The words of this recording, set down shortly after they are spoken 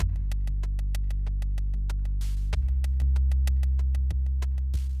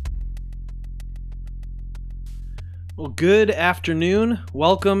Well, good afternoon.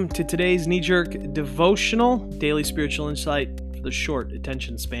 Welcome to today's knee-jerk devotional, daily spiritual insight for the short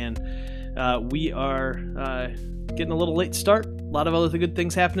attention span. We are getting a little late start. A lot of other good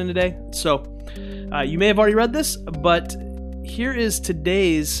things happening today. So you may have already read this, but here is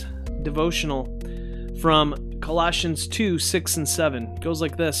today's devotional from Colossians 2, 6 and 7. It goes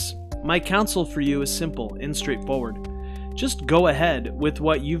like this. My counsel for you is simple and straightforward. Just go ahead with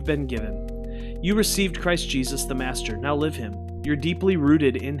what you've been given. You received Christ Jesus the Master. Now live him. You're deeply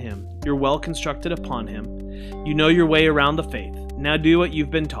rooted in him. You're well constructed upon him. You know your way around the faith. Now do what you've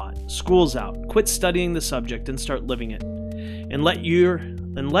been taught. School's out. Quit studying the subject and start living it. And let your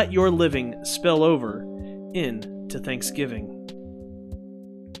living spill over into thanksgiving.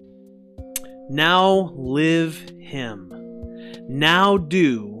 Now live him. Now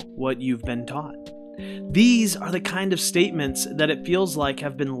do what you've been taught. These are the kind of statements that it feels like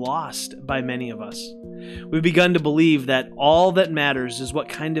have been lost by many of us. We've begun to believe that all that matters is what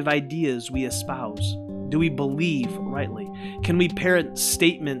kind of ideas we espouse. Do we believe rightly? Can we parrot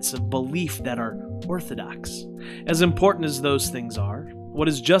statements of belief that are orthodox? As important as those things are, what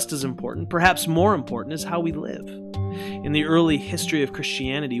is just as important, perhaps more important, is how we live. In the early history of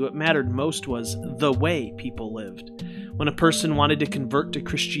Christianity, what mattered most was the way people lived. When a person wanted to convert to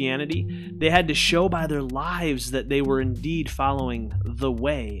Christianity, they had to show by their lives that they were indeed following the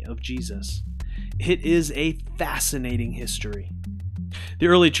way of Jesus. It is a fascinating history. The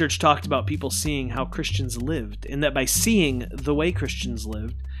early church talked about people seeing how Christians lived, and that by seeing the way Christians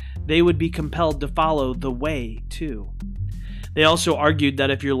lived, they would be compelled to follow the way too. They also argued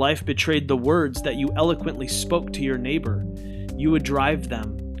that if your life betrayed the words that you eloquently spoke to your neighbor, you would drive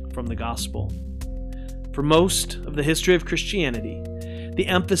them from the gospel. For most of the history of Christianity, the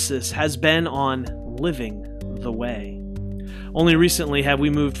emphasis has been on living the way. Only recently have we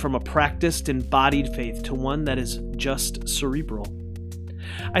moved from a practiced, embodied faith to one that is just cerebral.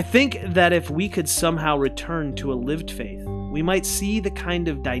 I think that if we could somehow return to a lived faith, we might see the kind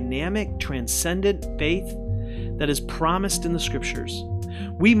of dynamic, transcendent faith that is promised in the Scriptures.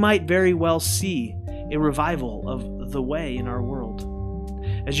 We might very well see a revival of the way in our world.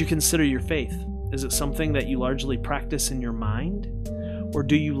 As you consider your faith, is it something that you largely practice in your mind, or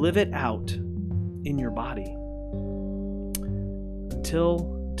do you live it out in your body?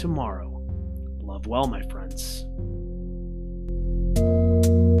 Until tomorrow, love well, my friends.